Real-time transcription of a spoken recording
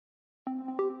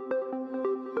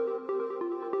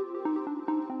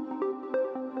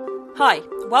Hi,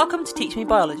 welcome to Teach Me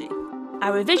Biology.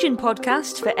 Our revision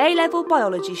podcast for A-level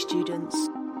biology students.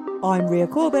 I'm Ria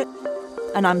Corbett.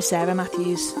 And I'm Sarah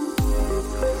Matthews.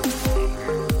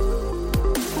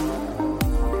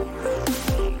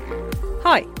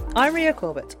 Hi, I'm Ria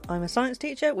Corbett. I'm a science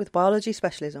teacher with biology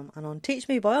specialism, and on Teach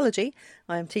Me Biology,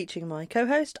 I am teaching my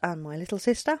co-host and my little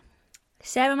sister,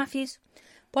 Sarah Matthews,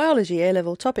 biology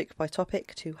A-level topic by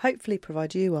topic to hopefully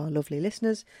provide you, our lovely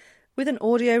listeners, with an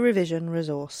audio revision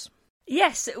resource.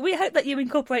 Yes, we hope that you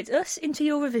incorporate us into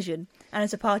your revision and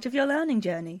as a part of your learning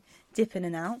journey. Dip in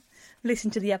and out, listen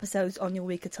to the episodes on your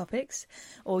weaker topics,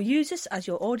 or use us as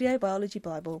your audio biology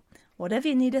Bible. Whatever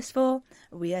you need us for,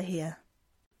 we are here.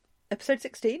 Episode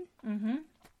 16,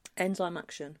 Enzyme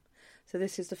action. So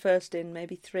this is the first in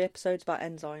maybe 3 episodes about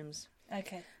enzymes.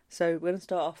 Okay. So we're going to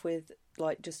start off with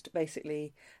just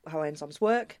basically how enzymes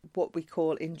work, what we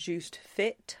call induced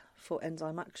fit for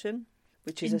enzyme action.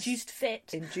 Which is Induced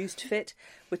fit,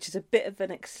 which is a bit of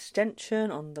an extension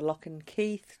on the Lock and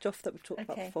Key stuff that we've talked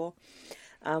about before.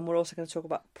 We're also going to talk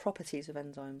about properties of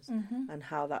enzymes and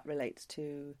how that relates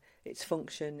to its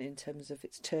function in terms of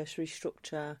its tertiary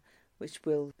structure, which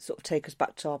will sort of take us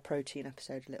back to our protein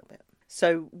episode a little bit.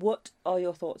 So what are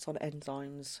your thoughts on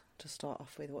enzymes to start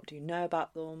off with? What do you know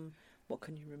about them? What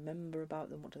can you remember about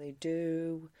them? What do they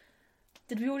do?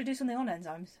 Did we already do something on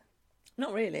enzymes?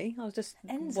 Not really. I was just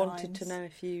Enzymes. wanted to know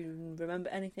if you remember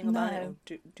anything about it.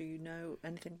 Or do you know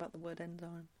anything about the word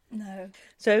enzyme? No.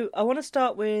 So I want to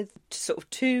start with sort of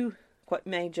 2 quite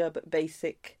major but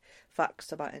basic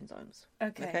facts about enzymes.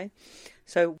 Okay.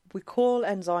 So we call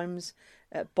enzymes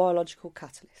biological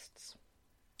catalysts.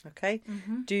 Okay.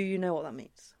 Do you know what that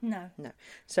means? No.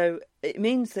 So it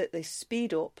means that they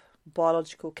speed up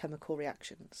biological chemical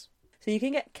reactions. So you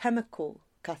can get chemical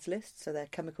catalysts, so they're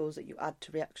chemicals that you add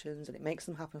to reactions and it makes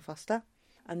them happen faster.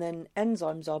 And then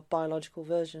enzymes are biological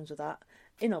versions of that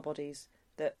in our bodies,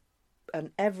 and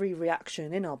every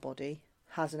reaction in our body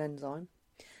has an enzyme,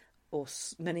 or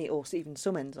even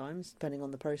some enzymes, depending on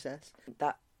the process,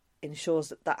 that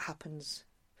ensures that happens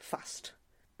fast.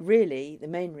 Really, the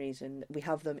main reason we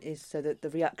have them is so that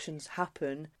the reactions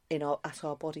happen at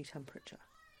our body temperature.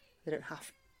 They don't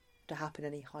have to happen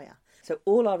any higher. So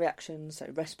all our reactions, so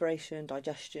respiration,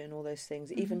 digestion, all those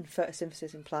things, even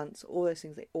photosynthesis in plants, all those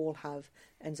things, they all have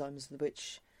enzymes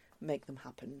which make them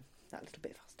happen that little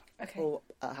bit faster. Okay. Or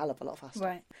a hell of a lot faster.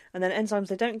 Right. And then enzymes,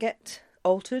 they don't get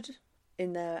altered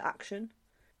in their action.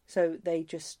 So they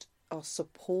just are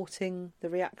supporting the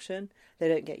reaction. They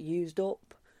don't get used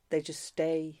up. They just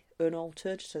stay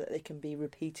unaltered so that they can be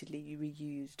repeatedly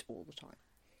reused all the time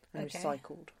and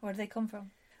recycled. Where do they come from?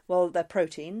 Well, they're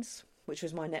proteins, which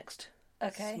was my next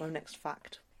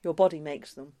fact. Your body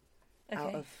makes them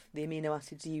out of the amino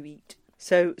acids you eat.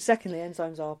 So, secondly,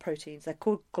 enzymes are proteins. They're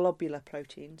called globular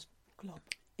proteins. Glob.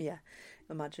 Yeah.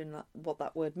 Imagine what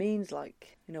that word means,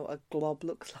 like, what a glob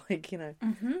looks like,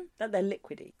 that they're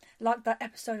liquidy. Like that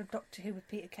episode of Doctor Who with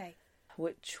Peter Kay.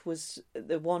 Which was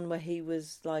the one where he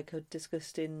was like a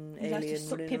disgusting alien. He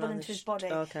sucked people into his body.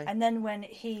 Okay. And then when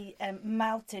he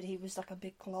melted, he was like a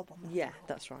big glob on that. Yeah,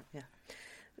 that's right, yeah.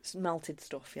 It's melted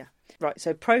stuff, yeah. Right,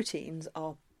 so proteins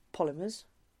are polymers.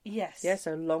 Yes. Yeah,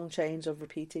 so long chains of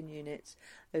repeating units.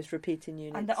 Those repeating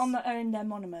units... And on their own, they're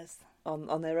monomers.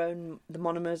 On their own, the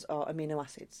monomers are amino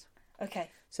acids. Okay.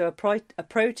 So a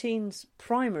protein's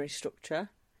primary structure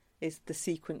is the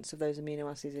sequence of those amino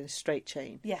acids in a straight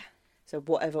chain. Yeah. So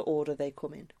whatever order they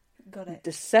come in. Got it.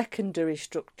 The secondary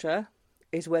structure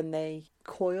is when they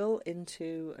coil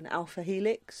into an alpha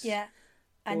helix. Yeah.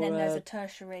 And then there's a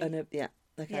tertiary. Okay.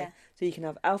 Yeah. So you can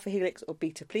have alpha helix or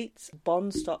beta pleats.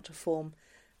 Bonds start to form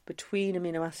between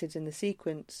amino acids in the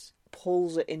sequence,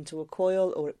 pulls it into a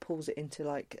coil, or it pulls it into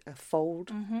like a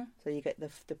fold. So you get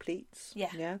the pleats.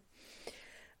 Yeah.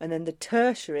 And then the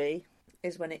tertiary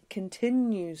is when it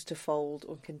continues to fold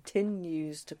or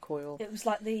continues to coil. It was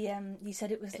like you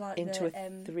said it was like into a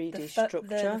 3D structure.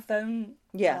 The phone,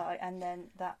 yeah, and then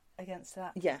that against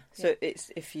that. Yeah, so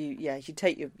it's if you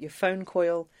take your phone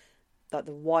coil, like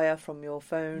the wire from your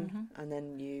phone, and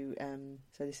then you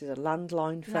so this is a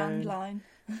landline phone,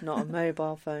 not a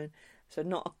mobile phone. So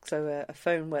a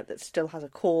phone that still has a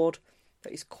cord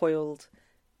that is coiled.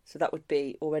 So that would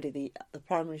be already the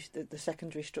primary, the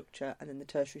secondary structure, and then the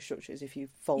tertiary structure is if you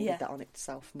folded that on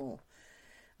itself more.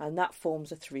 And that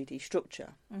forms a 3D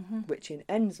structure, which in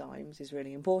enzymes is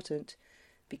really important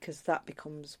because that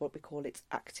becomes what we call its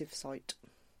active site.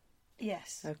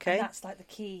 Yes. Okay. And that's like the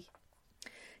key.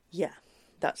 Yeah,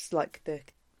 that's like the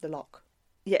lock.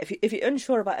 yeah, if you're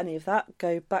unsure about any of that,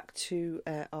 go back to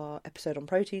our episode on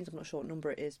proteins. I'm not sure what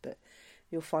number it is, but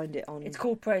you'll find it on. It's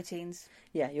called Proteins.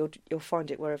 Yeah, you'll find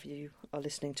it wherever you are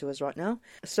listening to us right now.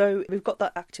 So we've got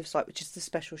that active site, which is the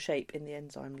special shape in the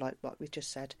enzyme, like we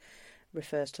just said,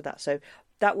 refers to that. So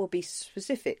that will be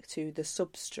specific to the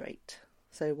substrate.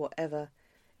 So whatever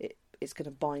it's going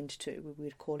to bind to, we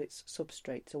would call it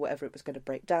substrate. So whatever it was going to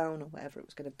break down or whatever it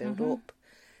was going to build up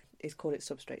is called its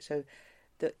substrate. So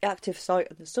the active site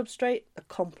and the substrate are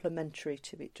complementary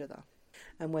to each other.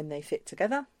 And when they fit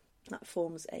together, that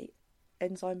forms a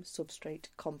enzyme substrate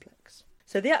complex.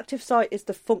 So the active site is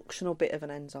the functional bit of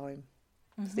an enzyme.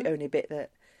 It's the only bit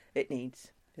that it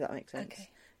needs, if that makes sense. Okay.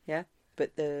 Yeah?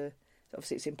 But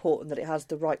obviously it's important that it has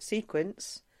the right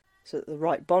sequence so that the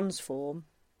right bonds form,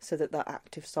 so that that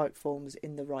active site forms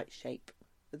in the right shape.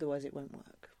 Otherwise it won't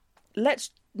work.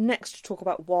 Let's next talk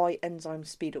about why enzymes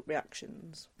speed up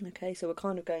reactions. Okay, so we're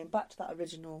kind of going back to that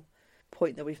original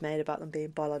point that we've made about them being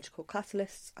biological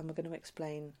catalysts, and we're going to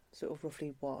explain sort of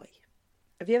roughly why.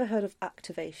 Have you ever heard of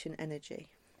activation energy?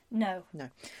 No.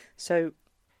 So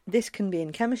this can be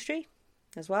in chemistry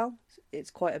as well.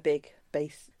 It's quite a big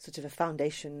base, sort of a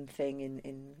foundation thing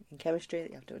in chemistry that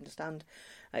you have to understand.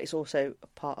 It's also a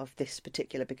part of this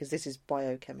particular, because this is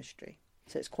biochemistry.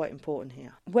 So it's quite important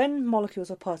here. When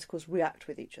molecules or particles react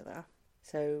with each other,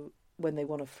 so when they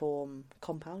want to form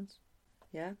compounds,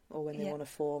 yeah, or when they want to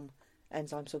form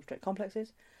enzyme substrate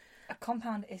complexes. A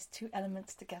compound is two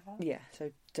elements together. Yeah,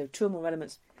 so two or more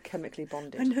elements chemically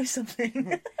bonded. I know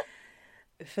something.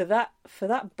 For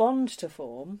that bond to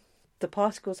form, the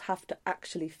particles have to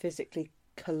actually physically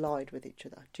collide with each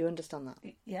other. Do you understand that?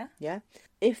 Yeah. Yeah?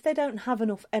 If they don't have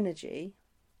enough energy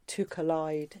to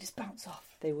collide, They just bounce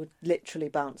off. they would literally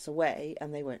bounce away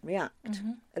and they won't react.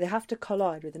 They have to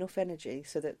collide with enough energy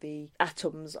so that the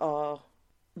atoms are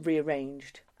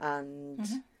rearranged and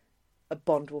a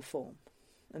bond will form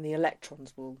and the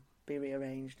electrons will be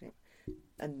rearranged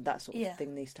and that sort of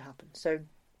thing needs to happen. So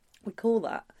we call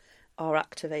that our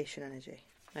activation energy.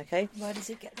 Okay? Where does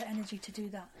it get the energy to do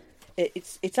that?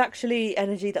 It's actually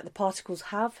energy that the particles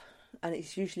have, and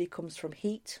it usually comes from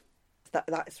heat.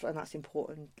 That's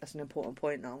important. That's an important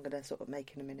point that I'm going to sort of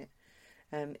make in a minute.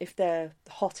 If they're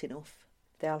hot enough,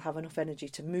 they'll have enough energy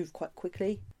to move quite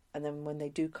quickly, and then when they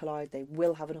do collide, they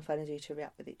will have enough energy to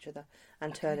react with each other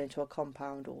and turn into a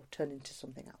compound or turn into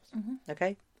something else.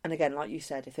 Okay? And again, like you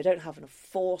said, if they don't have enough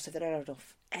force, if they don't have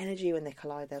enough energy when they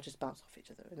collide, they'll just bounce off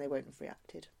each other and they won't have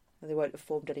reacted. And they won't have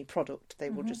formed any product.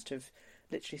 They will just have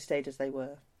literally stayed as they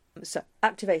were. So,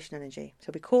 activation energy.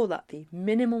 So we call that the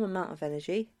minimum amount of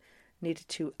energy needed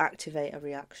to activate a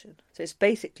reaction. So it's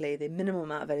basically the minimum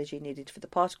amount of energy needed for the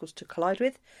particles to collide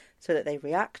with so that they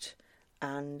react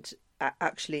and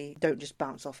actually don't just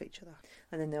bounce off each other.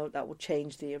 And then that will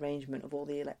change the arrangement of all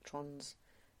the electrons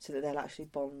so that they'll actually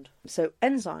bond. So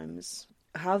enzymes,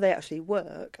 how they actually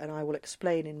work, and I will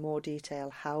explain in more detail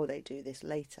how they do this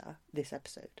later, this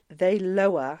episode. They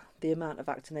lower the amount of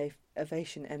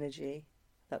activation energy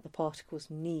that the particles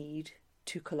need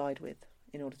to collide with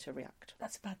in order to react.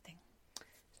 That's a bad thing.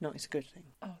 It's not, it's a good thing.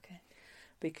 Oh, okay.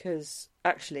 Because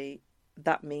actually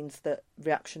that means that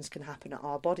reactions can happen at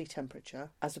our body temperature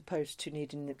as opposed to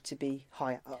needing them to be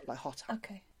higher, like hotter.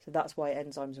 Okay. So that's why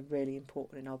enzymes are really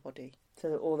important in our body. So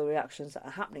that all the reactions that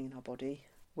are happening in our body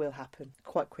will happen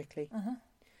quite quickly.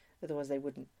 Otherwise they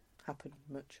wouldn't happen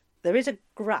much. There is a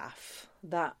graph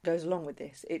that goes along with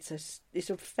this. It's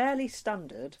a fairly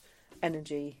standard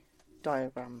energy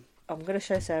diagram. I'm going to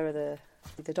show Sarah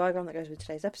the diagram that goes with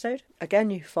today's episode. Again,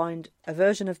 you find a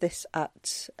version of this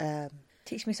at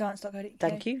teachmescience.co.uk.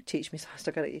 Thank you,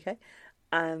 teachmescience.co.uk.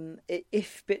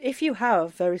 If you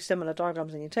have very similar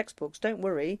diagrams in your textbooks, don't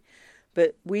worry.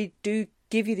 But we do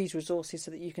give you these resources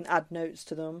so that you can add notes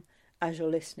to them as you're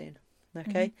listening.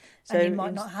 Okay, so and you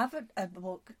might not have a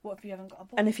book. What if you haven't got a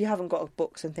book? And if you haven't got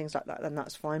books and things like that, then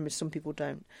that's fine. But some people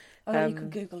don't. Oh, you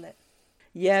could Google it.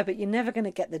 Yeah, but you're never going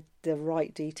to get the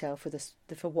right detail for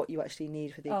for what you actually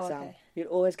need for the exam. Okay. You'll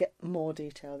always get more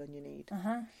detail than you need,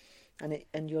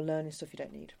 and you're learning stuff you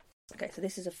don't need. Okay, so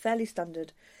this is a fairly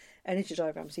standard energy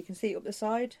diagram. So you can see up the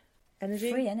side,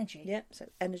 energy, free energy. Yeah, so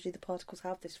energy the particles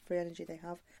have, this free energy they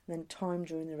have, and then time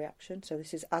during the reaction. So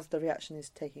this is as the reaction is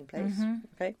taking place.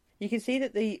 Okay, you can see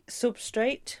that the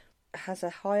substrate has a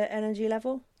higher energy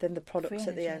level than the products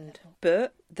at the end. Level.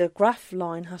 But the graph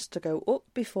line has to go up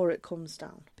before it comes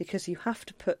down because you have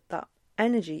to put that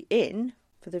energy in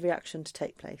for the reaction to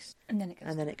take place. And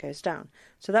then it goes down.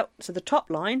 So the top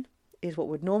line is what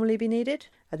would normally be needed,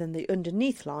 and then the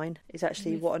underneath line is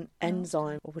actually what an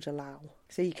enzyme would allow.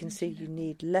 So you can see you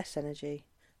need less energy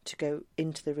to go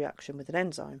into the reaction with an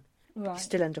enzyme Right. You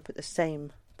still end up at the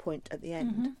same point at the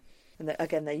end. Mm-hmm. And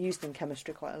again, they're used in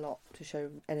chemistry quite a lot to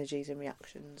show energies and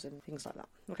reactions and things like that.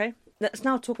 Okay, let's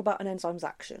now talk about an enzyme's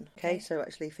action. Okay, so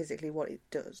actually physically what it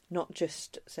does, not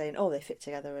just saying, oh, they fit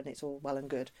together and it's all well and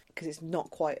good, because it's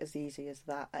not quite as easy as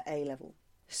that at A level.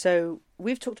 So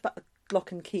we've talked about the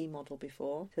lock and key model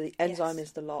before. So the enzyme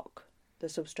is the lock, the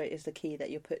substrate is the key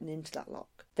that you're putting into that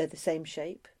lock. They're the same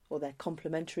shape, or they're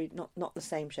complementary, not the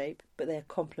same shape, but they're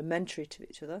complementary to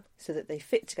each other so that they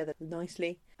fit together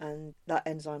nicely, and that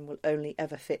enzyme will only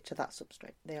ever fit to that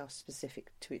substrate. They are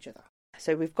specific to each other.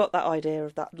 So we've got that idea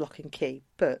of that lock and key,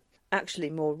 but actually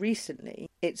more recently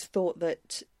it's thought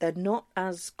that they're not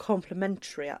as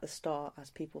complementary at the start as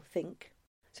people think.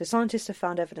 So scientists have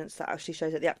found evidence that actually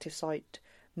shows that the active site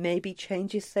maybe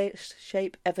changes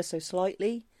shape ever so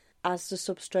slightly as the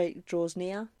substrate draws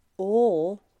near,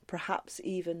 or perhaps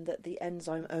even that the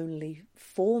enzyme only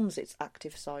forms its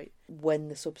active site when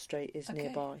the substrate is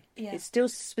nearby. Yeah. It's still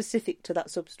specific to that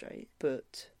substrate,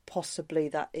 but possibly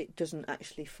that it doesn't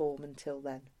actually form until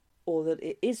then. Or that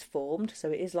it is formed, so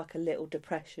it is like a little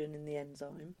depression in the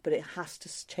enzyme, but it has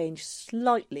to change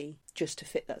slightly just to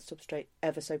fit that substrate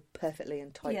ever so perfectly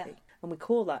and tightly. Yeah. And we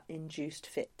call that induced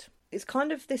fit. It's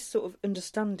kind of this sort of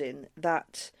understanding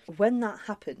that when that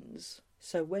happens,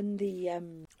 so when the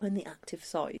active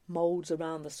site moulds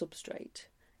around the substrate,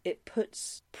 it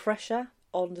puts pressure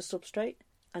on the substrate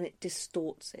and it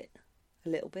distorts it a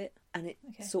little bit, and it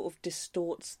sort of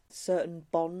distorts certain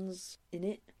bonds in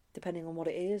it, depending on what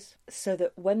it is, so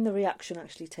that when the reaction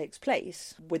actually takes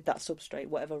place with that substrate,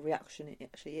 whatever reaction it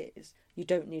actually is, you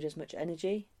don't need as much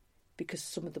energy because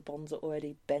some of the bonds are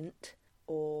already bent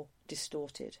or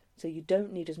distorted. So you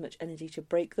don't need as much energy to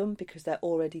break them because they're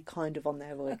already kind of on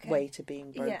their way to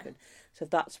being broken. Yeah. So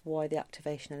that's why the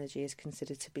activation energy is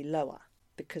considered to be lower,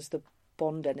 because the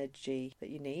bond energy that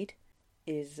you need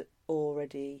is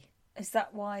already... Is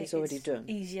that why it's already done.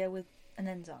 Easier with an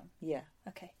enzyme? Yeah.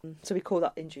 Okay. So we call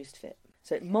that induced fit.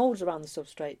 So it moulds around the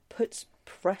substrate, puts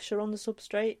pressure on the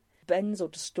substrate, bends or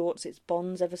distorts its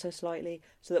bonds ever so slightly,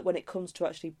 so that when it comes to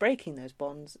actually breaking those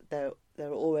bonds, they're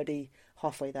already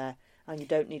halfway there, and you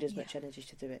don't need as much energy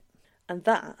to do it. And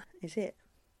that is it.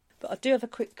 But I do have a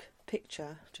quick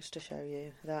picture just to show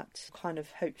you that kind of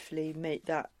hopefully make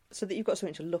that so that you've got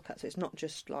something to look at. So it's not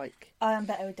just like... I am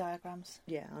better with diagrams.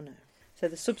 Yeah, I know. So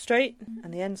the substrate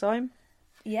and the enzyme.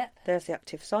 Yep. There's the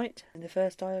active site in the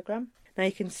first diagram. Now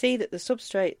you can see that the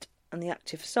substrate and the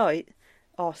active site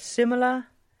are similar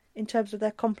in terms of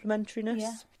their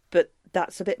complementariness, but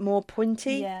that's a bit more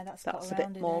pointy. Yeah, that's a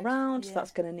bit more round. Yeah.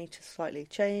 That's going to need to slightly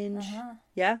change.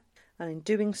 Yeah, and in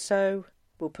doing so,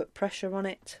 we'll put pressure on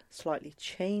it, slightly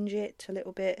change it a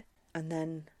little bit, and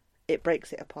then it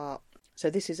breaks it apart. So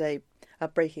this is a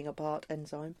breaking apart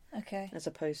enzyme, as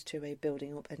opposed to a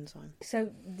building up enzyme.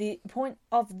 So the point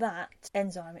of that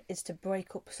enzyme is to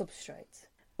break up substrates,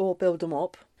 or build them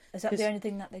up. Is that the only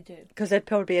thing that they do? Because there'd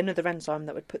probably be another enzyme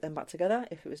that would put them back together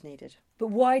if it was needed. But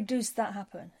why does that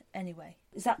happen anyway?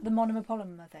 Is that the monomer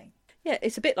polymer thing? Yeah,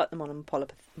 it's a bit like the monomer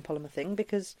polymer thing,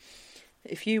 because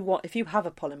if you have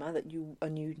a polymer that you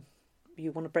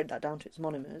want to break that down to its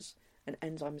monomers, an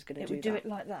enzyme is going to do that. It would do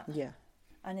it like that? Yeah.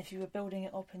 And if you were building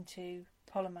it up into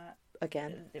polymer...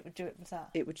 Again. It would do it with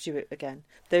that? It would do it again.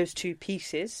 Those two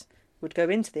pieces would go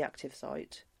into the active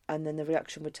site, and then the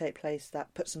reaction would take place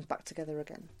that puts them back together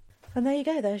again. And there you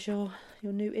go, there's your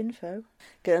new info.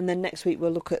 And then next week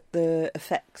we'll look at the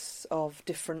effects of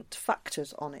different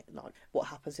factors on it, like what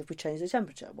happens if we change the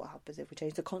temperature, what happens if we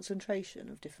change the concentration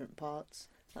of different parts,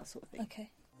 that sort of thing.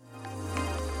 Okay.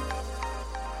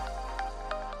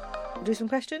 Do some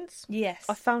questions? Yes.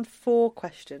 I found 4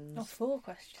 questions. Oh, 4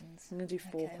 questions. I'm going to do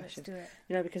 4 questions. Let's do it.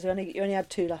 You know, because you only had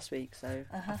 2 last week, so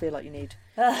I feel like you need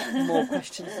more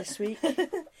questions this week.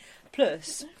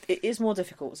 Plus, it is more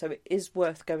difficult, so it is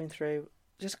worth going through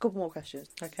just a couple more questions,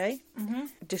 okay? Mm-hmm.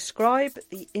 Describe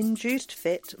the induced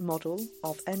fit model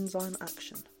of enzyme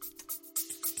action.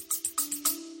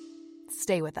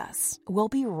 Stay with us. We'll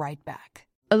be right back.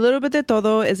 A Little Bit de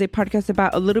Todo is a podcast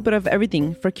about a little bit of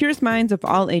everything for curious minds of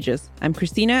all ages. I'm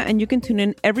Christina, and you can tune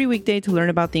in every weekday to learn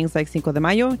about things like Cinco de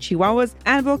Mayo, Chihuahuas,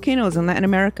 and volcanoes in Latin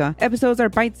America. Episodes are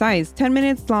bite-sized, 10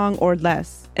 minutes long or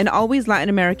less, and always Latin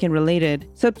American related.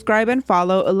 Subscribe and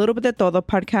follow A Little Bit de Todo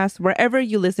podcast wherever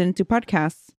you listen to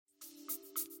podcasts.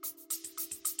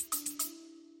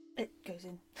 It goes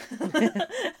in.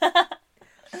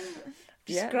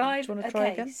 Describe. Do you want to try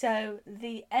again? So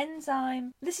the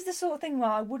enzyme. This is the sort of thing where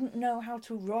I wouldn't know how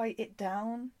to write it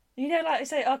down. You know, like I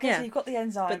say, okay, so you've got the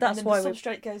enzyme, but that's and then why the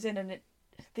substrate goes in, and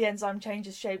the enzyme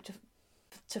changes shape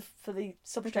for the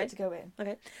substrate to go in.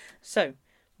 Okay. So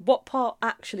What part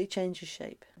actually changes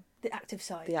shape? The active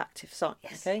site. The active site.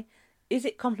 Yes. Okay. Is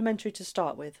it complementary to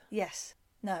start with? Yes.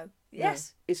 No. No.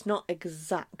 Yes. It's not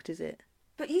exact, is it?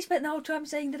 But you spent the whole time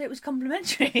saying that it was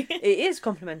complementary. It is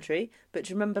complementary, but do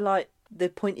you remember like the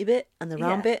pointy bit and the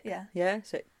round bit? Yeah. Yeah.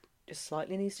 So it just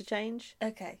slightly needs to change.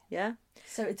 Okay. Yeah.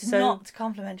 So it's So- not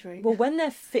complementary. Well, when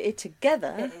they're fitted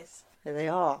together, it is. they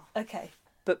are. Okay.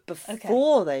 But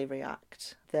before they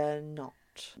react, they're not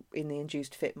in the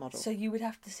induced fit model. So you would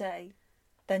have to say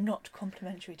they're not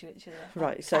complementary to each other.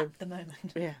 Right, so- at the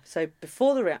moment. Yeah. So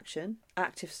before the reaction,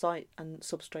 active site and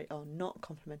substrate are not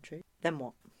complementary. Then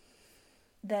what?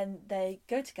 Then they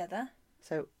go together,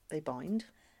 So they bind.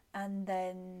 and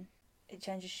then it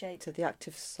changes shape So the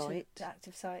active to site the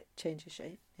active site, changes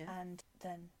shape. Yeah. and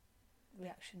then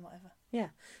reaction, whatever. Yeah.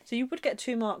 So you would get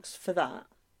 2 marks for that.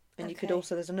 And you could Okay.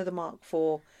 also, there's another mark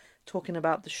for talking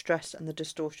about the stress and the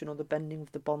distortion or the bending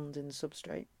of the bonds in the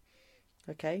substrate.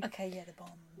 Okay. Okay, yeah, the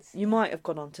bonds. You might have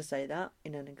gone on to say that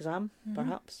in an exam, Mm-hmm.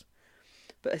 perhaps.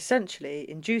 But essentially,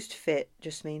 induced fit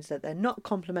just means that they're not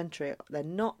complementary. They're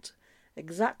not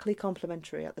exactly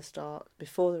complementary at the start,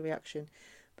 before the reaction.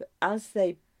 But as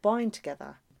they bind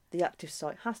together, the active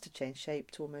site has to change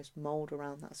shape to almost mould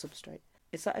around that substrate.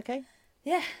 Is that okay?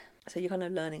 Yeah. So you're kind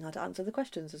of learning how to answer the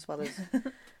questions as well as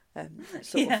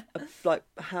sort Yeah. of like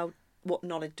what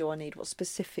knowledge do I need? What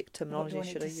specific What terminology do I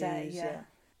need should to I say? use? Yeah.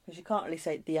 Because you can't really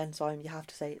say the enzyme, you have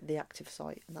to say the active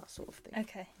site and that sort of thing.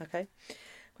 Okay. Okay.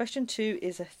 Question 2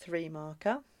 is a 3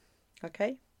 marker.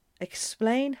 Okay.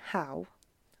 Explain how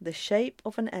the shape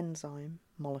of an enzyme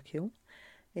molecule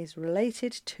is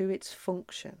related to its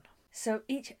function. So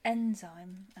each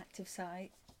enzyme, active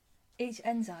site, each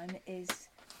enzyme is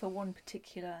for one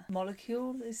particular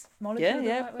molecule. Is molecule the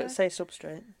right But word? say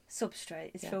substrate.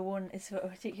 Substrate. It's Yeah. for one. It's for a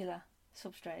particular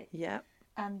substrate, Yeah.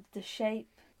 and the shape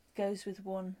goes with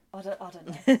one. I don't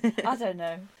know. I don't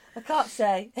know. I can't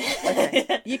say.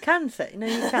 Okay. You can say, no,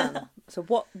 you can. So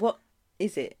what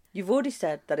is it? You've already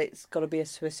said that it's got to be a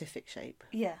specific shape.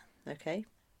 Yeah. Okay.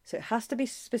 So it has to be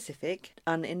specific,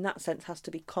 and in that sense has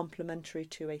to be complementary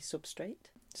to a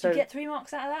substrate. Do So you get 3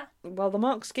 marks out of that? well, the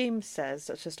mark scheme says,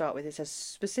 to start with, it says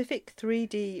specific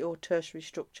 3D or tertiary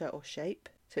structure or shape.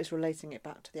 So it's relating it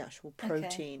back to the actual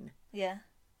protein Yeah.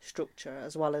 structure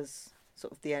as well as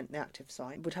sort of the active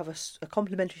site. Would have a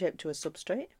complementary shape to a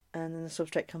substrate, and then the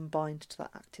substrate can bind to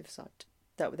that active site.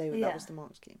 That Yeah. was the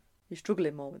mark scheme. You're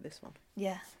struggling more with this one.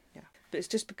 Yeah. Yeah. But it's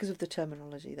just because of the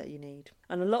terminology that you need.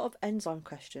 And a lot of enzyme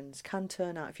questions can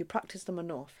turn out, if you practice them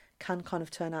enough, can kind of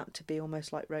turn out to be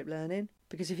almost like rote learning.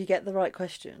 Because if you get the right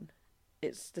question,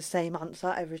 it's the same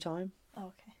answer every time. Oh,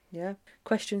 okay. Yeah.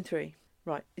 Question 3.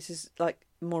 Right. This is like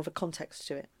more of a context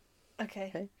to it.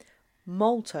 Okay.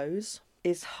 Maltose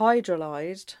is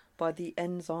hydrolyzed by the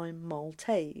enzyme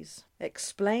maltase.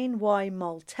 Explain why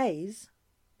maltase,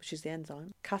 which is the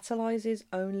enzyme, catalyzes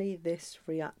only this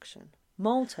reaction.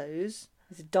 Maltose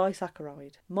is a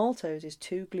disaccharide. Maltose is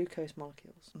 2 glucose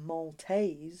molecules.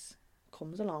 Maltase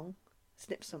comes along,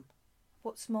 snips them.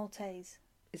 What's maltase?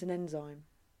 Is an enzyme.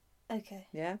 Okay.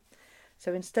 Yeah?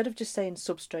 So instead of just saying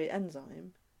substrate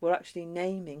enzyme, we're actually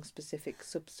naming specific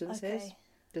substances. Okay.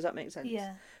 Does that make sense?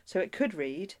 Yeah. So it could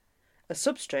read, a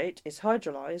substrate is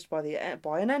hydrolyzed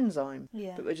by an enzyme.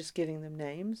 Yeah. But we're just giving them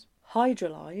names.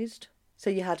 Hydrolyzed. So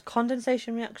you had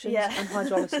condensation reactions Yeah. and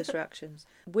hydrolysis reactions.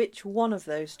 Which one of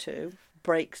those two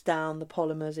breaks down the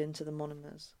polymers into the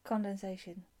monomers?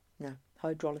 Condensation. No,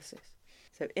 hydrolysis.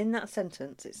 So in that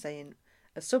sentence, it's saying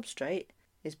a substrate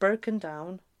is broken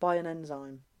down by an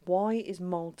enzyme. Why is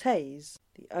maltase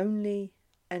the only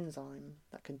enzyme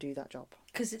that can do that job?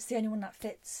 Because it's the only one that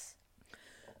fits.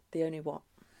 The only what?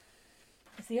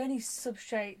 It's the only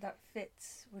substrate that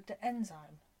fits with the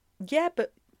enzyme. Yeah,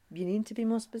 but you need to be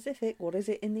more specific. What is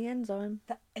it in the enzyme?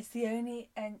 It's the only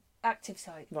active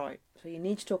site. Right, so you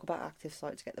need to talk about active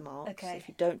site to get the marks. Okay. If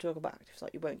you don't talk about active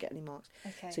site, you won't get any marks.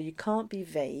 Okay. So you can't be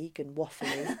vague and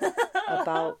waffly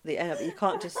about the you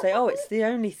can't just say, oh, it's the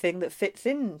only thing that fits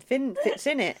in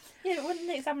it. Yeah, but wouldn't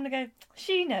the examiner go,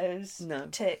 she knows? No.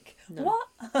 Tick. No.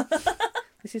 What?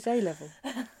 This is A level.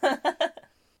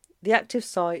 The active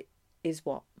site is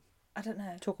what? I don't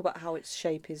know. Talk about how its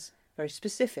shape is very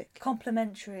specific.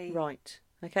 Complementary. Right.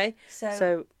 Okay.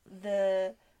 So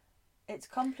it's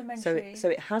complementary. So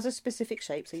it has a specific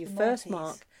shape. So your The first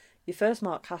Maltese.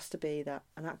 mark has to be that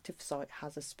an active site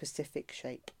has a specific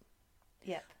shape,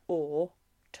 Yep. or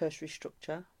tertiary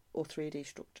structure, or 3D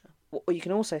structure. Or you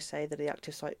can also say that the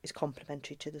active site is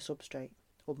complementary to the substrate,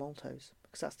 or maltose,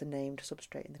 because that's the named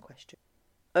substrate in the question.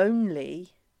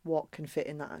 Only what can fit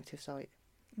in that active site?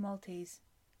 Maltese.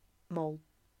 Maltose.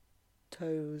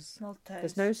 Maltose.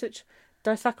 There's no such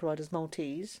disaccharide as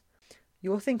Maltese,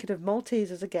 you're thinking of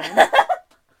Maltesers again.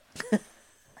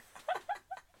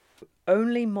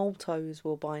 Only maltose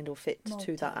will bind or fit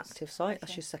to that Maltose. active site.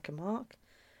 That's Okay. your second mark.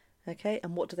 Okay,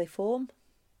 and what do they form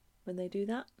when they do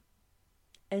that?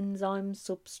 Enzyme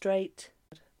substrate.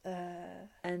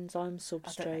 Enzyme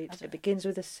substrate. know. It begins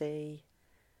with a C.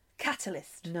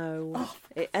 Catalyst. No. Oh,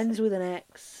 It ends with an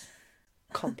X.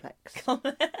 Complex.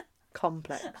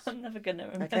 Complex. I'm never going to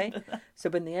remember Okay? that. So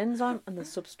when the enzyme and the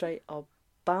substrate are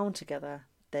bound together,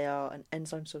 they are an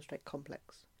enzyme substrate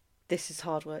complex. This is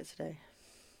hard work today.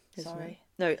 isn't Sorry.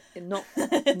 it? No,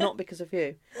 not because of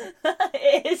you.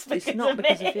 It is because It's not of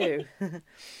because me. of you.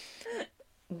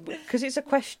 Because it's a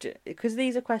question. Because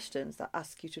these are questions that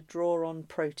ask you to draw on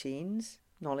proteins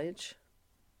knowledge,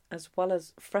 as well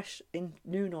as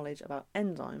new knowledge about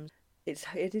enzymes.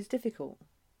 It is difficult.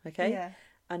 Okay. Yeah.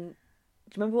 And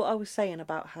do you remember what I was saying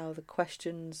about how the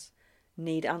questions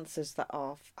need answers that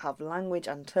have language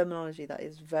and terminology that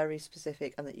is very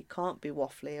specific and that you can't be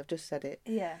waffly? I've just said it.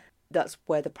 Yeah. That's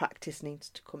where the practice needs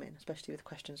to come in, especially with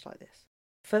questions like this.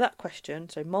 For that question,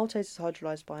 so maltase is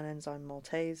hydrolyzed by an enzyme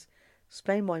maltase.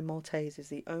 Explain why maltase is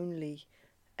the only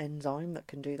enzyme that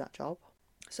can do that job.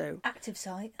 So Active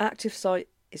site. active site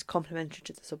is complementary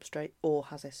to the substrate or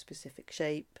has a specific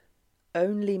shape.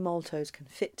 Only maltose can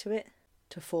fit to it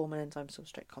to form an enzyme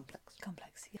substrate complex.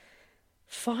 Complex. Yeah.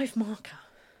 5 marker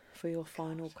for your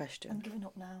final I'm question. giving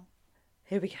up now.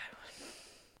 Here we go.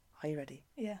 Are you ready?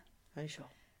 Yeah. Are you sure?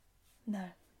 No.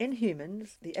 In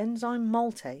humans, the enzyme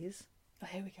maltase Oh,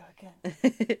 here we go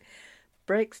again.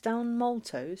 breaks down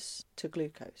maltose to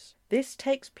glucose. This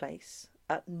takes place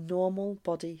at normal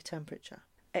body temperature.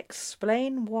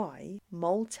 Explain why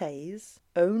maltase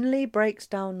only breaks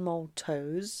down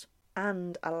maltose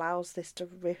and allows this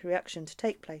reaction to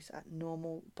take place at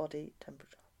normal body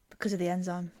temperature. Because of the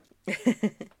enzyme.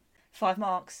 5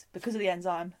 marks. Because of the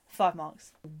enzyme. 5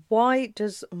 marks. Why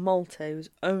does maltase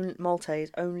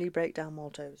only break down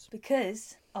maltose?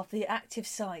 Because of the active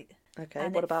site. Okay,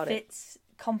 And what about it? fits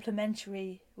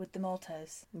complementary with the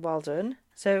maltose. Well done.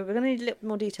 So we're going to need a little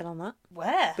more detail on that.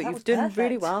 Where? But That you've was done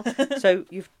really perfect. well. So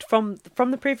you've from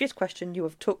the previous question, you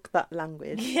have took that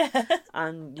language Yeah.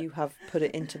 and you have put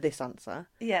it into this answer.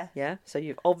 Yeah. Yeah. So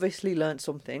you've obviously learnt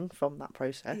something from that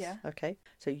process. Yeah. Okay.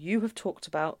 So you have talked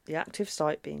about the active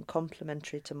site being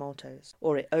complementary to maltose,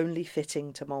 or it only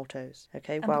fitting to maltose.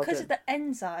 Okay. And well because done. of the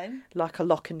enzyme, Like a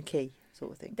lock and key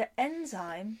sort of thing. the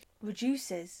enzyme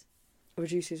reduces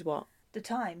Reduces what? the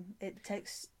time it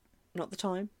takes Not the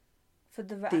time. for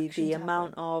the reaction The to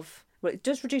amount happen of, well, it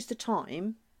does reduce the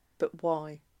time, but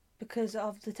why? because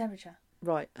of the temperature.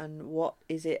 Right, and what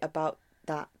is it about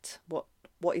that? What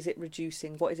is it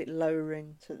reducing? What is it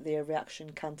lowering so that the reaction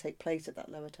can take place at that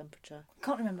lower temperature?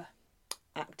 Can't remember.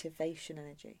 Activation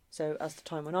energy. So as the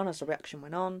time went on, as the reaction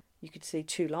went on, you could see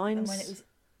 2 lines. And when it was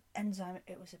enzyme,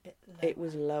 it was a bit low. It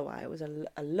was lower. It was a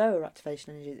lower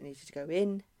activation energy that needed to go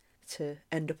in to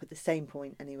end up at the same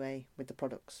point anyway with the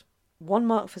products. 1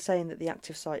 mark for saying that the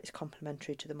active site is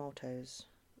complementary to the maltose,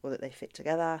 or that they fit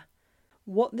together.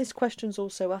 What this question's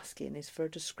also asking is for a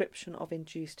description of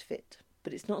induced fit,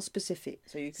 but it's not specific.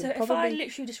 So you can So probably... if I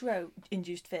literally just wrote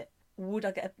induced fit, would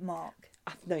I get a mark?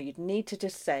 No, you'd need to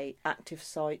just say active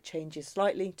site changes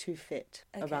slightly to fit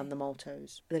Okay. around the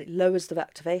maltose. Then it lowers the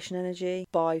activation energy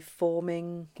by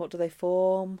forming... What do they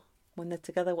form? When they're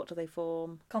together, what do they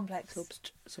form? Complex.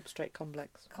 Substrate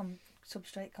complex.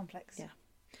 Substrate complex. Yeah.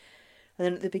 And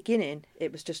then at the beginning,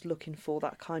 it was just looking for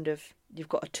that kind of... You've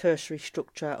got a tertiary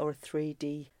structure or a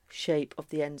 3D shape of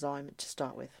the enzyme to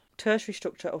start with. Tertiary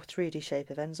structure or 3D shape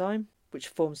of enzyme, which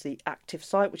forms the active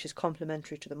site, which is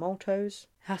complementary to the maltose.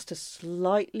 Has to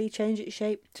slightly change its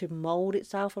shape to mould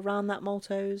itself around that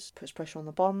maltose, puts pressure on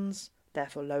the bonds,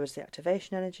 therefore lowers the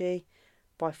activation energy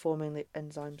by forming the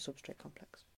enzyme substrate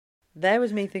complex. There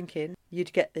was me thinking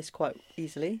you'd get this quite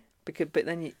easily, but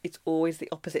then it's always the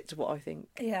opposite to what I think.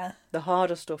 Yeah. The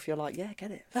harder stuff, you're like, yeah,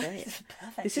 get it. Say it. It's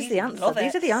perfect. This is Easy, the answer. love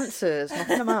These it. are the answers.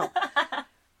 Knocking them out.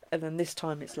 And then this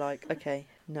time it's like, okay,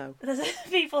 no. There's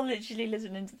people literally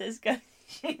listening to this going,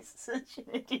 she's such an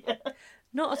idiot.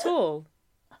 Not at all.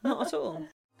 Not at all.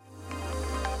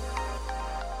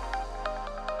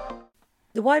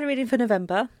 The wider reading for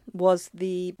November was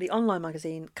the online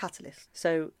magazine Catalyst.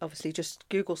 So obviously just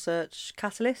Google search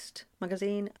Catalyst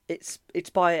magazine. It's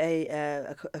by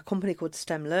a company called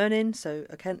STEM Learning. So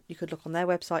again, you could look on their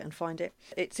website and find it.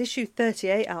 It's issue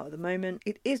 38 out at the moment.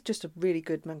 It is just a really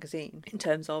good magazine in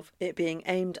terms of it being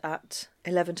aimed at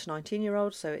 11 to 19 year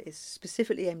olds. So it is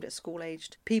specifically aimed at school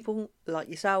aged people like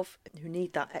yourself who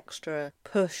need that extra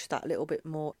push, that little bit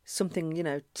more something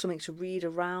to read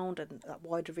around, and that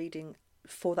wider reading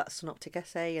for that synoptic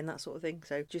essay and that sort of thing.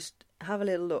 So just have a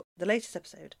little look. The latest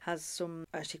episode has some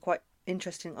actually quite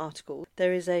interesting articles.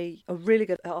 There is a really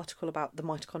good article about the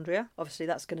mitochondria. Obviously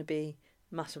that's going to be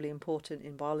massively important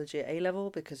in biology at A level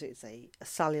because it's a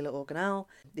cellular organelle.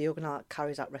 The organelle that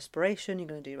carries out respiration. You're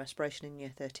going to do respiration in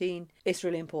year 13. It's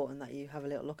really important that you have a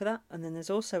little look at that. And then there's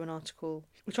also an article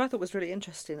which I thought was really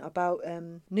interesting about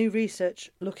new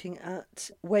research looking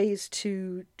at ways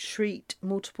to treat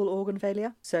multiple organ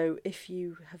failure. So if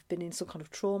you have been in some kind of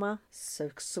trauma, so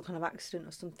some kind of accident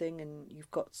or something, and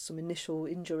you've got some initial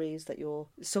injuries that you're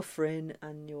suffering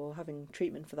and you're having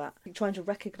treatment for that, you're trying to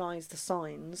recognise the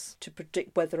signs to predict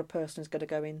whether a person is going to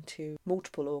go into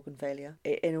multiple organ failure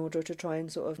in order to try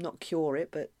and sort of not cure it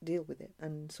but deal with it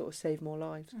and sort of save more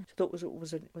lives. I thought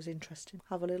was interesting.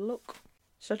 Have a little look.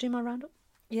 Should I do my roundup?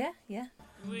 Yeah.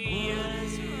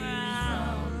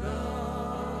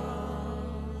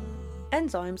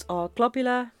 Enzymes are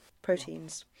globular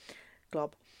proteins,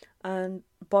 glob, and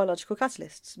biological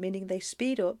catalysts, meaning they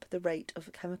speed up the rate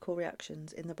of chemical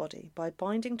reactions in the body by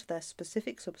binding to their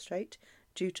specific substrate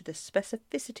due to the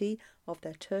specificity of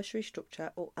their tertiary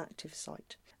structure or active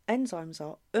site. Enzymes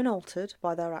are unaltered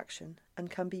by their action and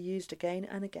can be used again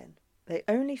and again. They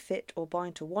only fit or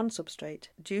bind to one substrate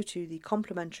due to the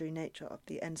complementary nature of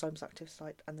the enzyme's active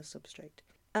site and the substrate.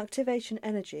 Activation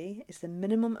energy is the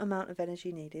minimum amount of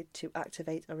energy needed to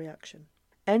activate a reaction.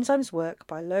 Enzymes work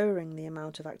by lowering the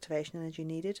amount of activation energy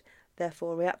needed,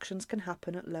 therefore reactions can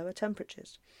happen at lower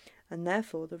temperatures, and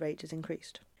therefore the rate is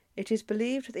increased. It is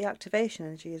believed that the activation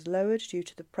energy is lowered due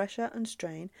to the pressure and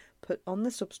strain put on the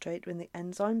substrate when the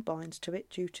enzyme binds to it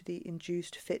due to the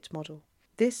induced fit model.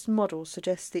 This model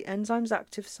suggests the enzyme's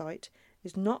active site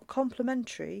is not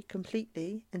complementary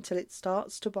completely until it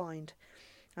starts to bind,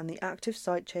 and the active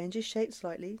site changes shape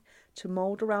slightly to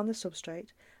mould around the substrate,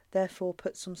 therefore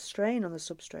puts some strain on the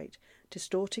substrate,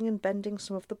 distorting and bending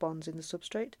some of the bonds in the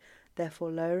substrate,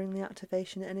 therefore lowering the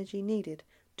activation energy needed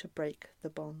to break the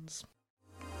bonds.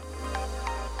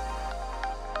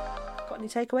 Got any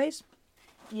takeaways?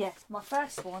 Yes, my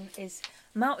first one is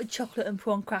melted chocolate and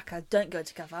prawn cracker don't go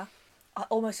together. I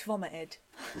almost vomited.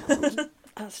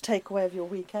 That's a takeaway of your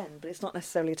weekend, but it's not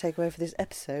necessarily a takeaway for this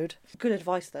episode. Good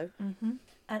advice, though. Mm-hmm.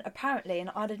 And apparently, and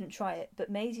I didn't try it, but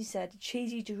Maisie said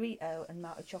cheesy Dorito and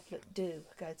melted chocolate do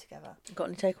go together. Got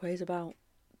any takeaways about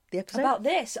the episode? About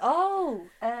this? Oh,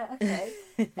 okay.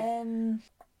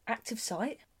 Active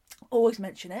site. Always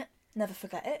mention it. Never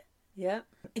forget it. Yeah.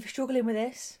 If you're struggling with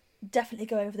this, definitely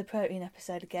go over the protein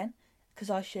episode again, because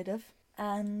I should have.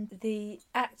 And the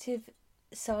active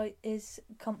site is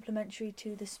complementary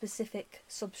to the specific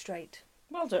substrate.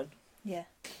 Well done. Yeah.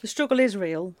 The struggle is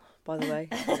real, by the way.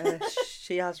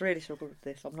 She has really struggled with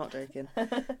this. I'm not joking.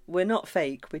 We're not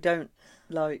fake. We don't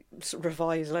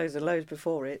revise loads and loads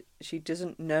before it. She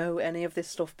doesn't know any of this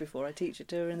stuff before I teach it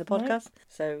to her in the podcast. No.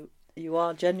 So you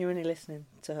are genuinely listening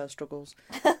to her struggles.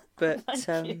 But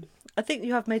I think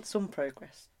you have made some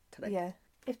progress today. Yeah.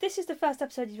 If this is the first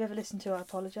episode you've ever listened to, I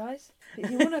apologise. If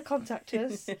you want to contact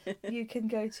us, you can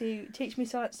go to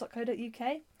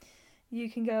teachmescience.co.uk. You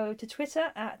can go to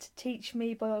Twitter at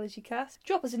teachmebiologycast.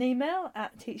 Drop us an email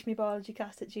at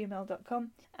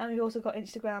teachmebiologycast@gmail.com. And we've also got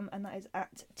Instagram, and that is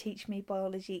at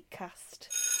teachmebiologycast.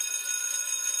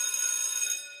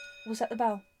 Was that the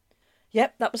bell?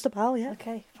 Yep, that was the bell, yeah.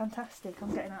 Okay, fantastic.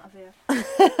 I'm getting out of here.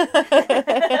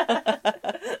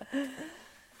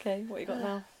 Okay, what you got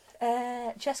now?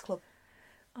 Chess club.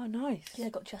 Oh, nice. Yeah, I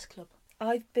got chess club.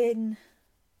 I've been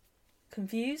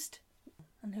confused.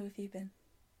 And who have you been?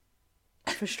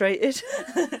 Frustrated.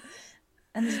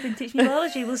 And this has been Teach Me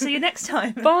Biology. We'll see you next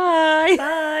time. Bye.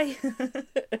 Bye.